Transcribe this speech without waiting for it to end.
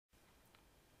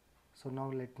So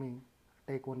now let me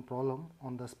take one problem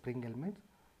on the spring elements.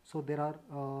 So there are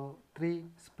 3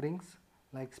 springs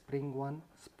like spring 1,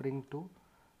 spring 2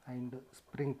 and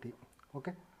spring 3.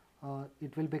 Okay,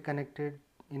 it will be connected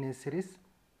in a series,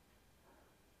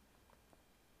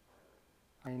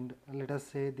 and let us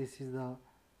say this is the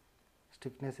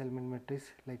stiffness element matrix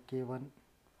like K1,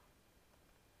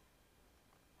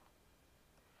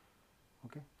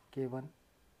 okay, K1,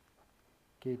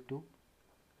 K2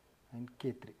 and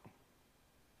K3.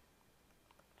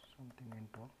 Something went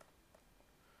wrong.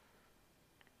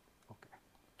 Okay,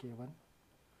 K1,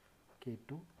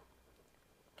 K2,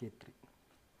 K3,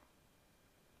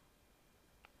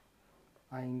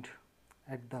 and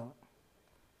at the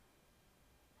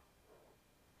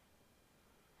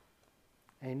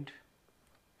end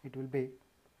it will be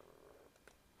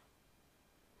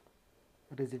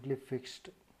rigidly fixed.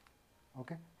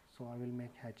 Okay, so I will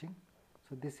make hatching.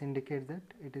 So this indicates that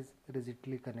it is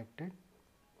rigidly connected.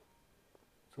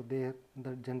 So there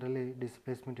the generally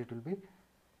displacement it will be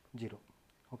 0.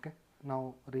 Okay,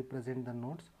 now represent the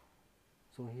nodes.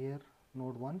 So here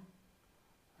node 1,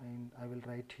 and I will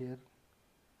write here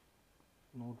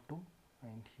node 2,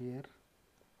 and here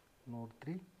node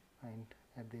 3, and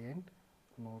at the end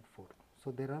node 4.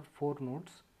 So there are 4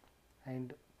 nodes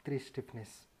and 3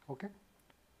 stiffness. Okay,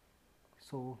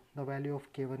 so the value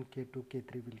of K1, K2,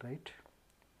 K3 will write.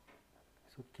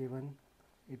 So K1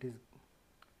 it is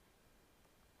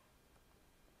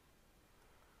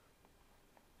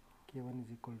K1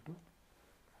 is equal to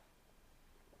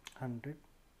 100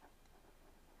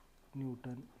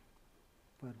 Newton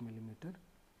per millimeter,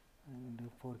 and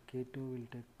for K2 will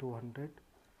take 200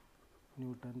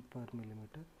 Newton per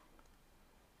millimeter,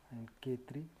 and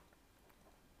K3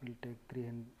 will take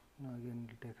 300, again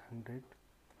will take 100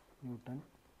 Newton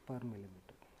per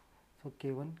millimeter. So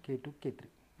K1, K2, K3,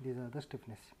 these are the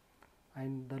stiffness,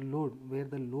 and the load, where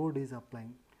the load is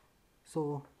applying.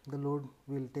 So the load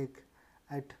will take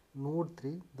at node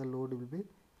 3, the load will be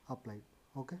applied.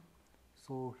 Okay,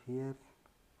 so here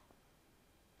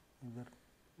either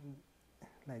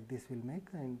like this will make,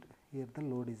 and here the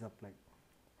load is applied,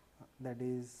 that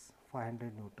is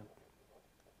 500 Newton.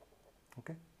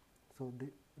 Okay, so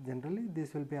generally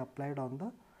this will be applied on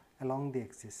the along the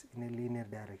axis in a linear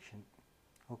direction.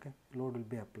 Okay, load will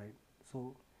be applied.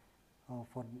 So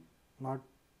for not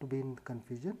to be in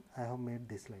confusion, I have made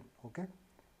this line. Okay,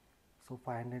 so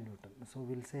 500 Newton. So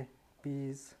we'll say P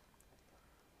is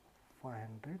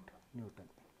 500 Newton.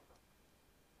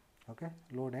 Okay,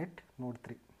 load at node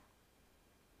 3,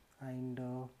 and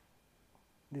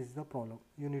this is the problem.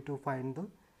 You need to find the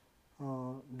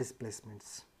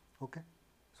displacements. Okay,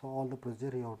 so all the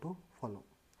procedure you have to follow,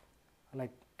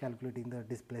 like calculating the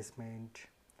displacement,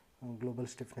 global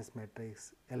stiffness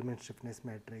matrix, element stiffness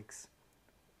matrix.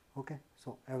 Okay,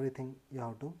 so everything you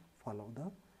have to follow the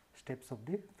steps of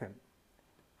the FEM.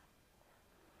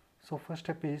 So first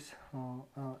step is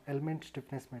element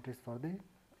stiffness matrix for the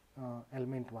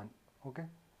element 1. Okay,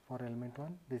 for element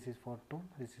 1, this is for 2,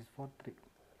 this is for 3.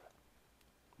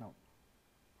 Now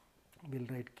we will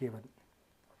write K1.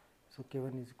 So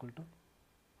K1 is equal to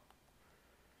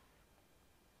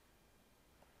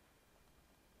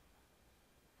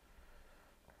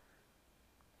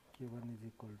K1 is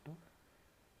equal to,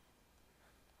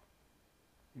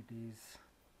 it is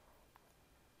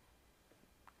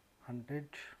 100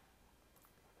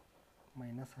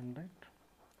 minus 100,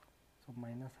 so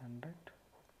minus 100,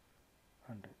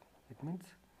 100. It means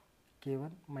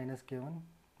K1 minus K1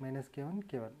 minus K1,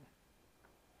 K1.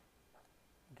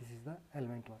 This is the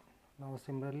element 1. Now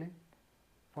similarly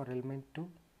for element 2,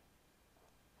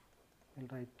 we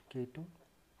will write K2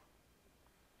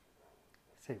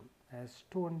 same as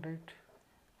 200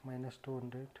 minus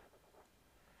 200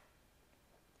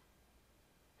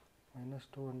 minus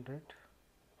 200,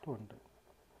 200.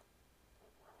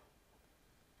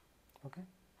 Okay,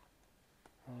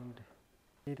 and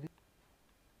K3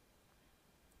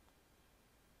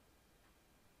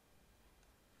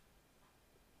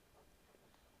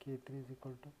 is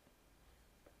equal to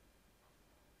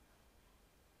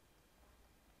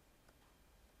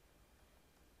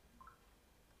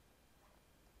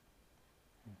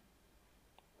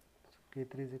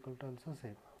K3 is equal to also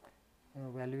same,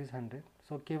 value is 100.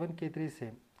 So K1, K3 is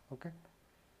same. Okay,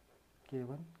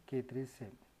 K1, K3 is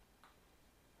same,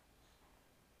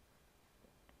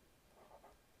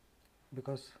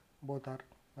 because both are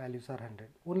values are 100.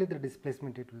 Only the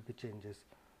displacement it will be changes.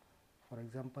 For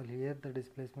example, here the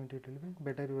displacement it will be,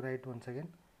 better you write once again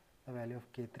the value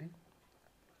of K3.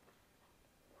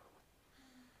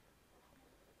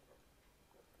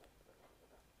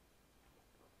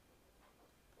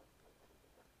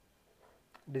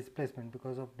 displacement,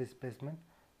 because of displacement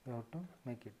we have to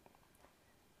make it.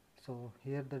 So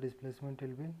here the displacement will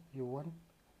be u1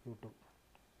 u2,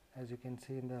 as you can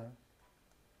see in the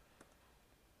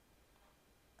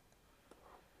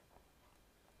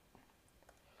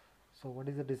so what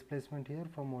is the displacement here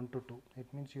from 1 to 2?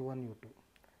 It means u1 u2.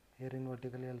 Here in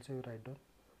vertically also you write down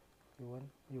u1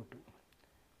 u2.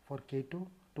 For k2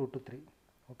 2 to 3,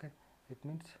 okay, it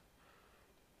means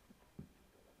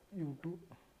u2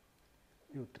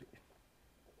 u3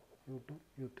 u2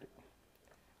 u3.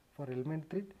 For element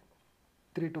 3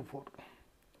 3 to 4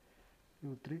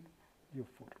 u3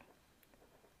 u4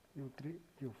 u3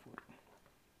 u4,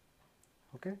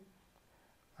 okay.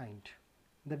 And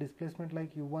the displacement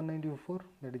like u1 and u4,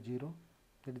 that is 0,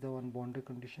 that is the one boundary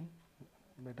condition.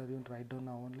 Better you write down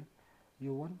now only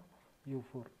u1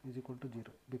 u4 is equal to 0,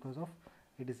 because of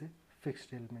it is a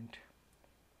fixed element,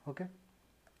 okay.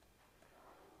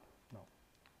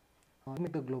 Now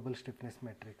make the global stiffness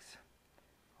matrix,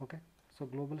 okay. So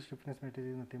global stiffness matrix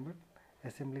is nothing but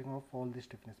assembling of all the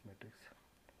stiffness matrix.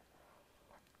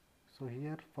 So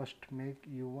here first make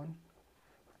u1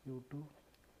 u2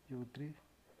 u3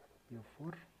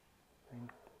 u4 and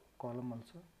column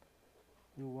also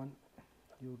u1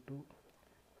 u2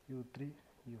 u3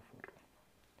 u4.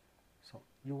 So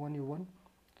u1 u1,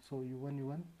 so u1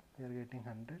 u1 we are getting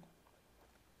 100,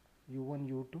 u1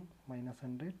 u2 minus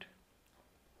 100.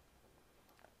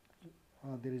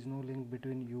 There is no link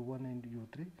between u1 and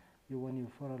u3, u1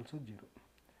 u4 also 0,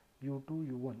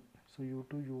 u2 u1, so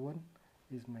u2 u1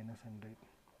 is minus 100,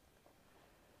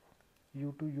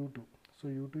 u2 u2, so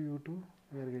u2 u2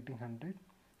 we are getting 100,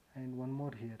 and one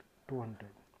more here 200,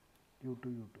 u2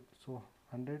 u2, so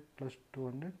 100 plus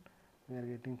 200 we are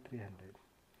getting 300,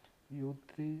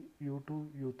 u3 u2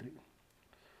 u3,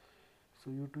 so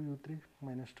u2 u3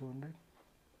 minus 200,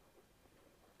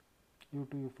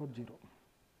 u2 u4 0,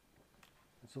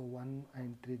 so 1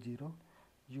 and 3 0,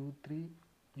 u3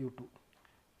 u2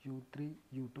 u3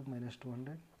 u2 minus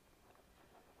 200,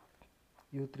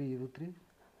 u3 u3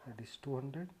 that is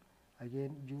 200,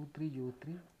 again u3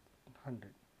 u3 100,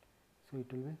 so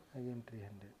it will be again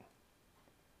 300,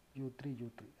 u3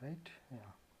 u3, right,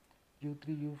 yeah, u3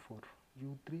 u4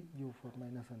 u3 u4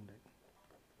 minus 100,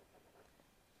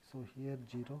 so here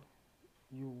 0,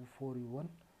 u4 u1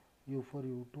 u4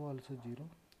 u2 also 0,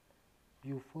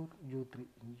 u4 u3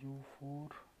 u4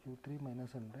 u3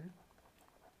 minus 100,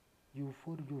 u4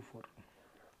 u4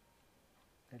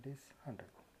 that is 100.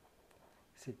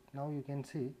 See, now you can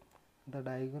see the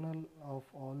diagonal of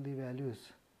all the values,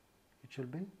 it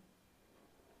should be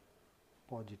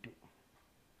positive,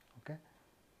 okay.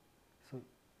 So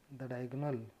the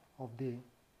diagonal of the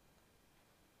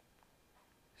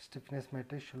stiffness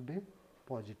matrix should be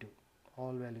positive,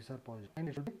 all values are positive, and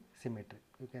it should be symmetric,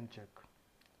 you can check,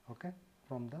 okay.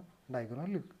 From the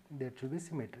diagonal that should be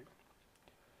symmetric.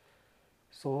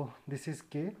 So this is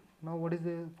K. Now what is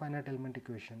the finite element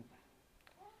equation?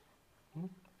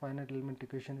 Finite element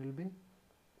equation will be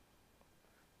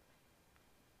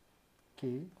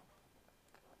K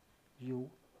U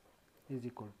is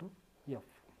equal to F,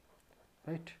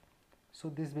 right. So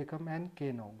this become an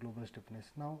K now, global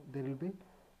stiffness. Now there will be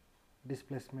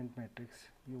displacement matrix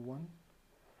U1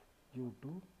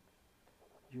 U2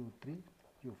 U3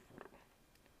 U4,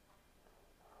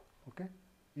 okay,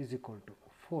 is equal to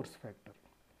force factor,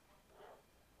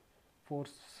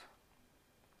 force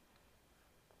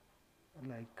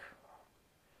like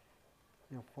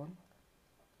F1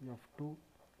 F2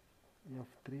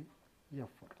 F3 F4,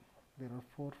 there are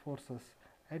 4 forces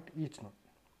at each node,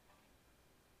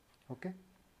 okay.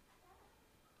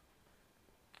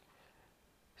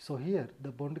 So here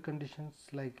the boundary conditions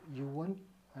like U1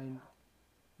 and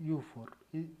U4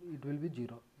 it will be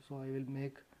 0, so I will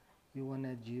make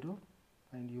U1 as 0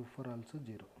 and U4 also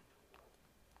 0,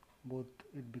 both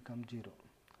it becomes 0,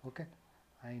 okay.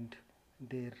 And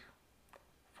their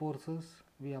forces,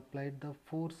 we applied the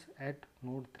force at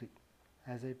node 3,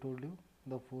 as I told you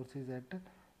the force is at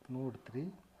node 3,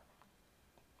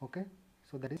 okay.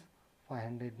 So that is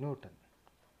 500 Newton.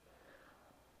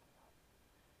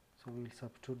 So we will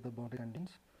substitute the boundary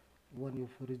conditions. U1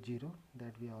 U4 is 0,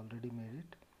 that we already made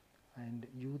it, and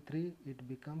U3 it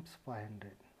becomes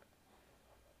 500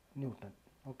 Newton,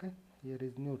 okay. Here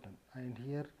is Newton, and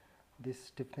here this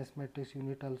stiffness matrix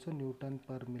unit also Newton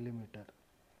per millimeter,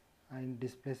 and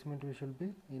displacement we should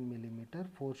be in millimeter,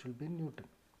 force should be Newton,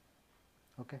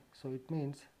 okay. So it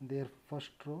means their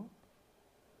first row,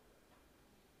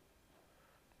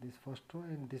 this first row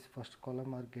and this first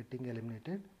column are getting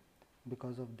eliminated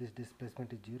because of this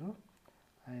displacement is 0,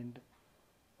 and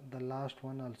the last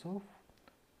one also,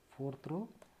 fourth row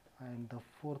and the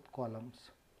fourth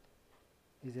columns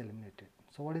is eliminated.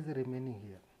 So what is the remaining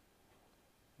here?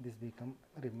 This become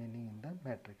remaining in the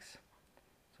matrix.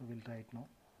 So we'll try it now.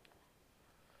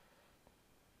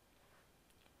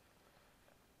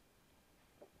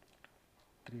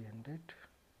 -300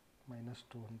 minus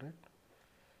 200,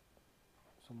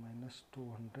 so minus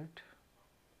 200,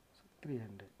 so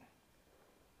 300.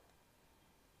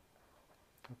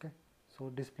 Okay, so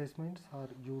displacements are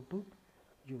u2,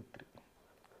 u3,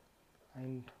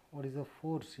 and what is the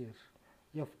force here?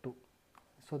 F2.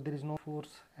 So there is no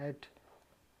force at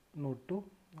node 2,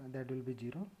 that will be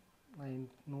 0, and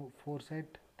no force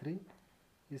at 3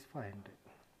 is 500.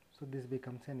 So this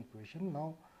becomes an equation.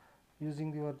 Now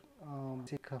using your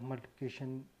basic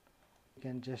multiplication, you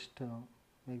can just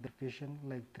make the equation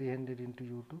like 300 into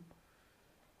u2,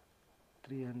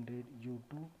 300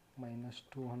 u2 minus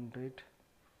 200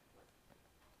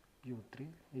 u3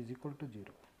 is equal to 0.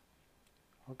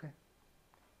 Okay,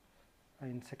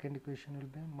 and second equation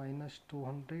will be minus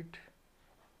 200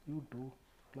 u2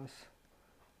 plus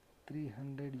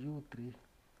 300 u3,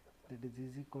 that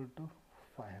is equal to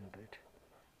 500.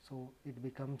 So it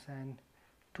becomes an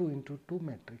 2 into 2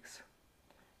 matrix.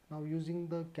 Now using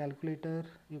the calculator,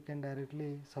 you can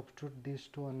directly substitute these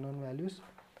two unknown values,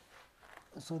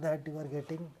 so that you are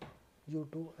getting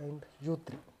u2 and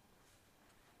u3.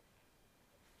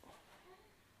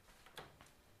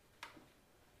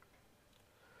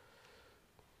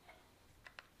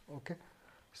 Okay,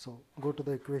 so go to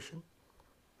the equation.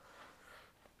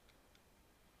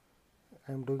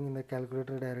 I am doing in the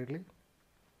calculator directly.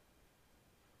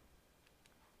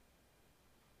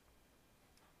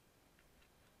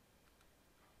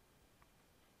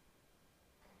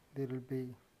 There will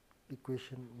be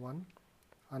equation 1,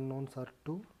 unknowns are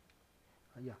 2,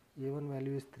 a1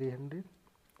 value is 300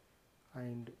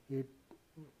 and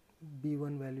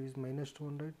b1 value is minus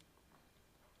 200,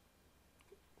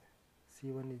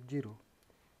 c1 is 0.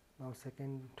 Now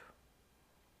second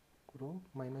row,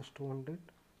 minus 200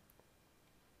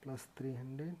 plus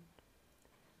 300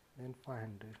 then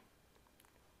 500.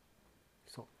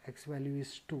 So x value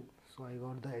is 2, so I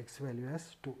got the x value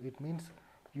as 2. It means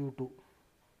u2.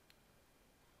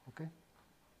 Okay,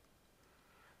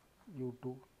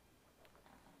 u2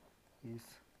 is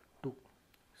 2,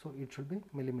 so it should be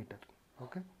millimeter.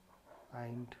 Okay,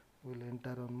 and we'll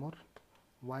enter on more,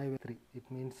 y 3,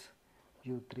 it means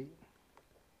u3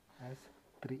 as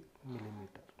 3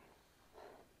 millimeter.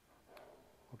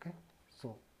 Okay,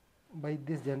 so by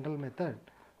this general method,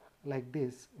 like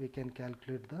this, we can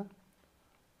calculate the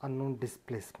unknown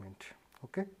displacement.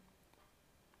 Okay,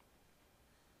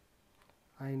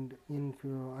 and in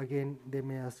again they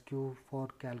may ask you for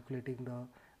calculating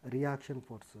the reaction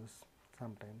forces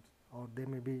sometimes, or they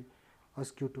may be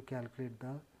ask you to calculate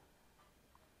the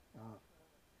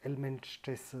element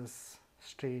stresses,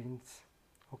 strains.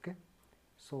 Okay,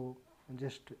 so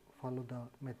just follow the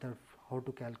method how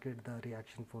to calculate the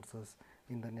reaction forces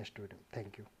in the next video.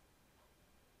 Thank you.